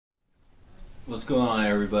What's going on,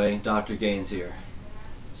 everybody? Dr. Gaines here.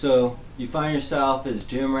 So you find yourself as a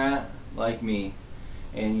gym rat like me,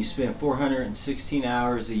 and you spend 416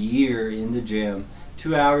 hours a year in the gym,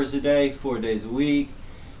 2 hours a day, 4 days a week.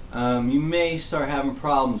 You may start having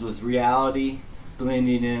problems with reality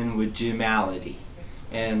blending in with gymality,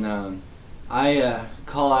 and I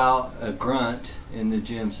call out a grunt in the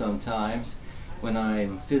gym sometimes when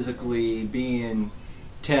I'm physically being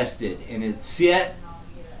tested, and it's sit,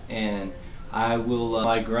 and I will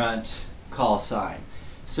my grunt call sign.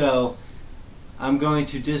 So I'm going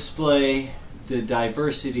to display the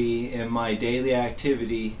diversity in my daily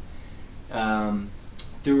activity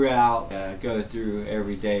throughout. Go through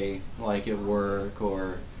every day, like at work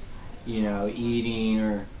or eating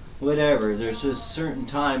or whatever. There's just certain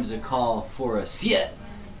times that call for a sit,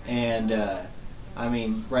 and I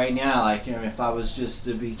mean, right now, like, if I was just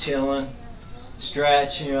to be chilling,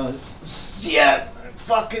 stretch, sit,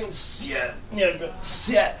 fucking sit,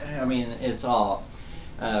 sit. I mean, it's all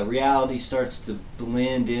reality starts to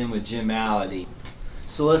blend in with gymality.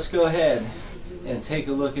 So let's go ahead and take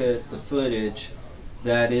a look at the footage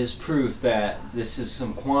that is proof that this is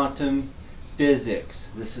some quantum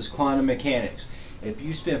physics. This is quantum mechanics. If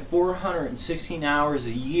you spend 416 hours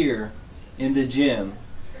a year in the gym,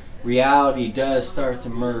 reality does start to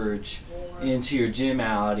merge into your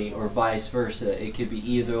gymality, or vice versa. It could be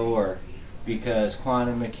either or, because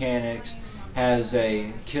quantum mechanics has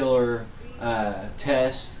a killer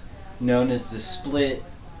test known as the split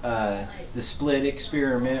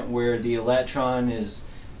experiment, where the electron is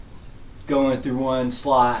going through one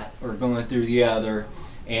slot or going through the other,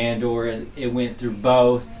 and or it went through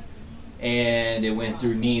both and it went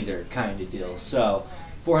through neither, kind of deal. So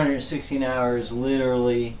 416 hours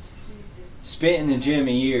literally spent in the gym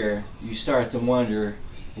a year, you start to wonder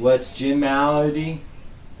what's gymality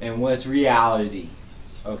and what's reality.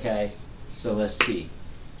 Okay, so let's see.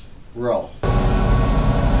 Roll.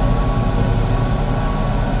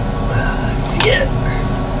 Sit.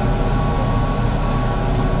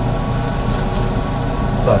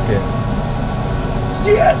 Fuck it.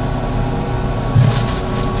 Sit.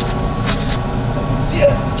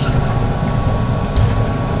 Sit.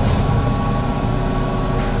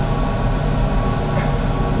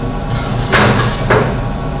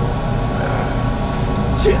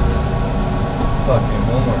 Shit. Fucking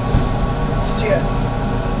one more. Shit.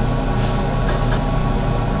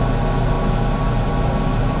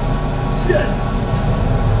 Shit.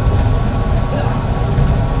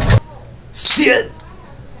 Shit.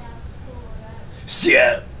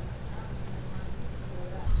 Shit.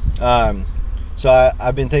 So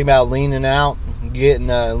I've been thinking about leaning out, getting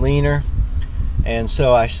leaner, and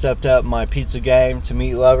so I stepped up my pizza game to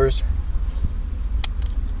meat lovers.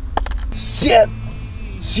 Shit.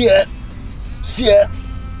 Shit, shit,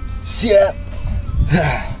 shit,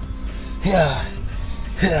 yeah,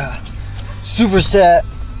 superset,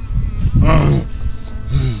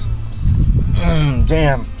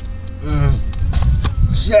 damn,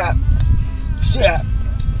 shit, shit,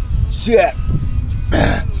 shit,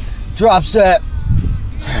 drop set,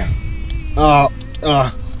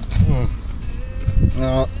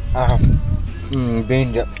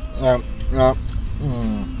 binge it,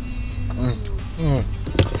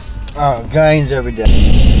 gains every day.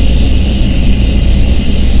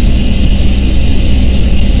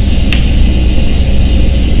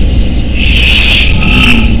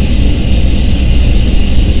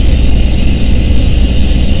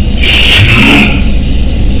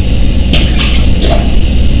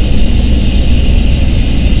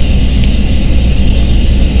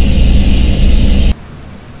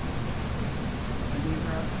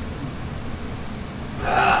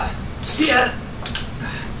 Shit!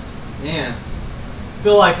 Man,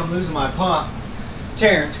 feel like I'm losing my pump.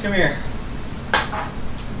 Terrence, come here.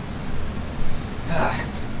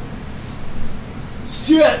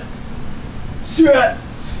 Shit! Shit!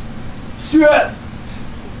 Shit!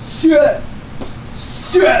 Shit!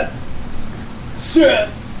 Shit! Shit!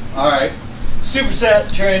 Alright.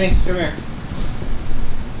 Superset training. Come here.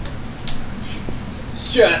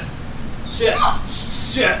 Shit! Shit!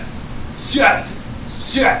 Shit! Shit!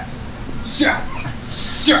 Shit! Shit!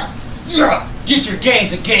 Shit! Yeah! Get your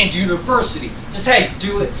gains at Gaines University. Just hey,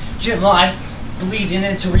 do it. Gym life, bleeding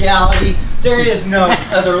into reality. There is no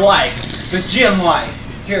other life but gym life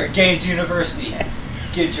here at Gaines University.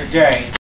 Get your gains.